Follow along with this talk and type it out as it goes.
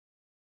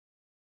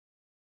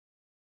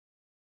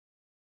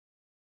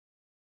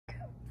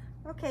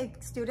Okay,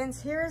 students,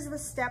 here's the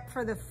step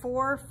for the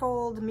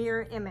 4-fold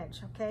mirror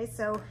image. Okay,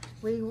 so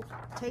we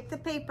take the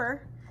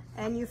paper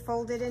and you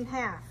fold it in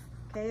half.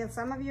 Okay, and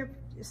some of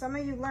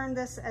you learned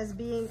this as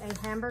being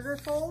a hamburger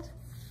fold,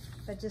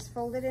 but just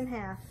fold it in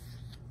half.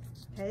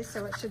 Okay,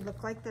 so it should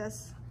look like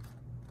this.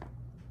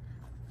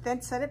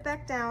 Then set it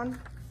back down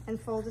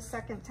and fold a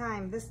second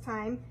time. This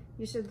time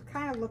you should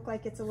kind of look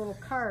like it's a little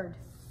card.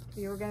 If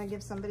you were going to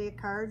give somebody a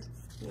card,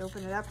 you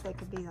open it up, they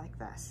could be like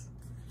this.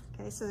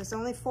 Okay, so there's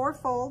only 4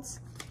 folds.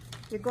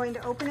 You're going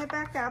to open it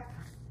back up,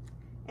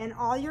 and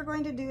all you're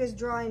going to do is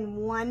draw in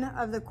one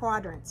of the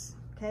quadrants.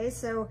 Okay,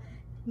 so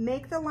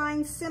make the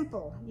lines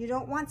simple. You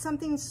don't want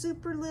something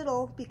super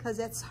little because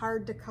it's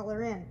hard to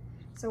color in.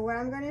 So what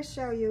I'm going to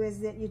show you is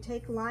that you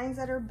take lines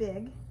that are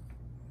big,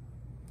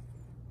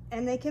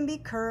 and they can be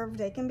curved,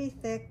 they can be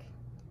thick.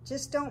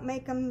 Just don't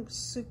make them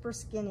super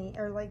skinny,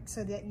 or like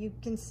so that you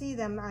can see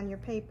them on your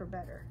paper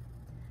better.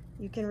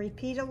 You can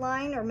repeat a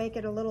line or make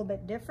it a little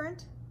bit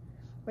different.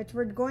 What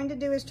we're going to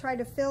do is try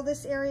to fill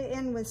this area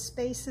in with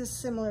spaces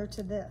similar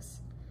to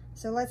this.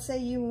 So let's say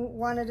you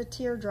wanted a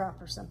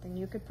teardrop or something,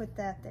 you could put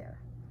that there.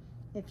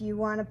 If you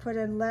want to put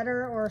a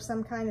letter or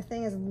some kind of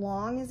thing, as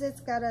long as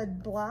it's got a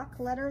block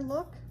letter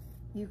look,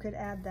 you could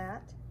add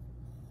that.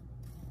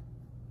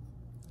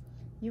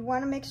 You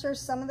want to make sure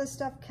some of the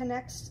stuff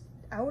connects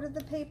out of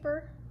the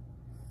paper,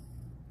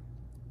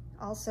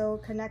 also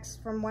connects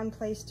from one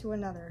place to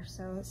another.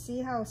 So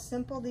see how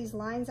simple these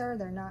lines are?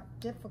 They're not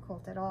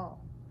difficult at all.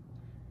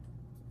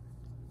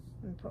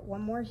 And put one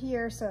more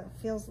here so it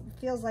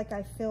feels like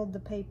I filled the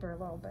paper a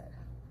little bit,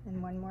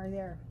 and one more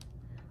there.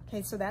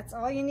 Okay, so that's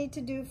all you need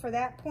to do for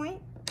that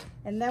point.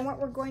 And then what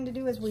we're going to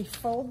do is we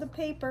fold the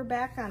paper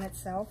back on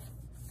itself.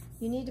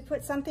 You need to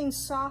put something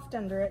soft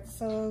under it,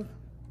 so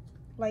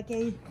like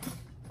a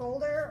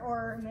folder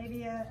or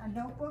maybe a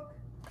notebook.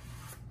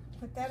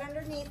 Put that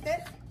underneath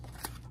it.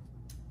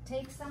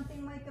 Take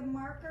something like a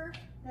marker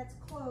that's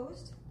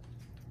closed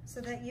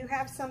so that you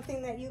have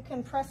something that you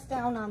can press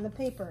down on the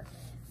paper.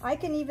 I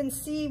can even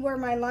see where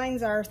my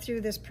lines are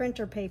through this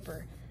printer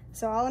paper.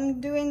 So all I'm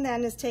doing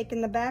then is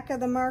taking the back of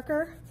the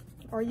marker,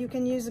 or you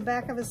can use the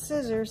back of a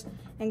scissors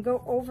and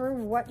go over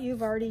what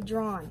you've already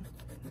drawn.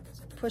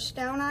 Push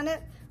down on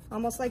it,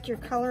 almost like you're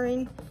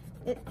coloring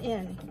it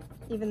in,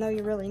 even though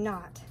you're really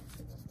not.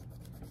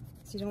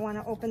 So you don't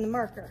want to open the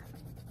marker.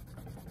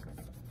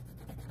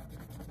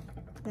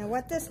 Now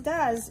what this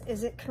does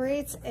is it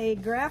creates a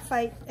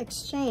graphite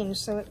exchange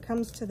so it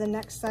comes to the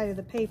next side of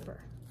the paper.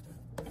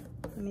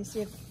 Let me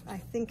see if, I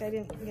think I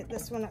didn't get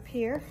this one up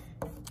here.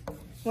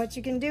 What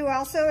you can do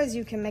also is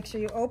you can make sure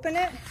you open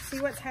it, see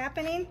what's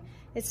happening.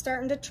 It's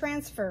starting to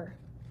transfer.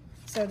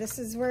 So this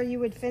is where you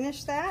would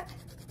finish that.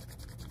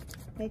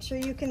 Make sure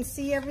you can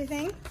see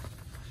everything,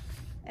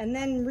 and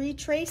then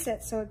retrace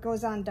it so it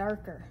goes on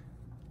darker.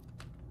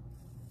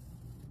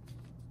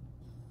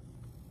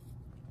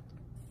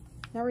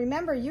 Now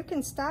remember, you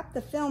can stop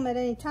the film at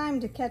any time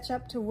to catch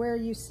up to where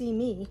you see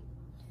me,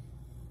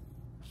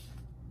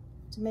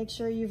 to make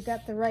sure you've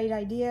got the right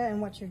idea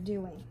and what you're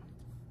doing.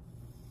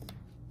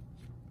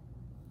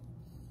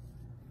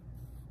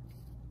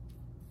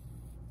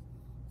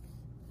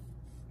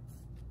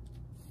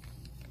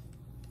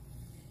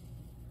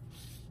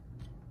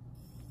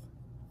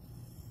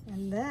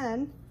 And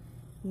then,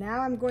 now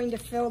I'm going to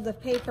fill the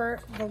paper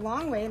the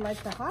long way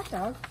like the hot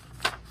dog,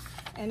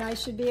 and I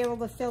should be able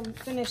to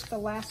finish the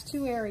last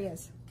 2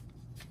 areas,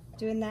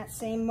 doing that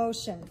same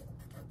motion.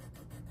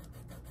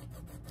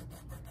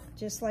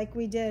 Just like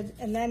we did,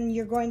 and then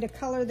you're going to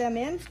color them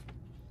in,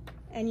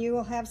 and you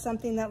will have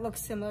something that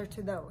looks similar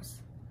to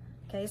those.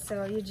 Okay,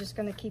 so you're just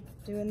going to keep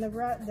doing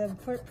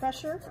the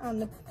pressure on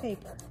the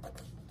paper,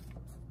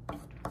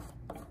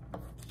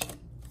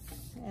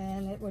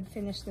 and it would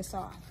finish this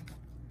off.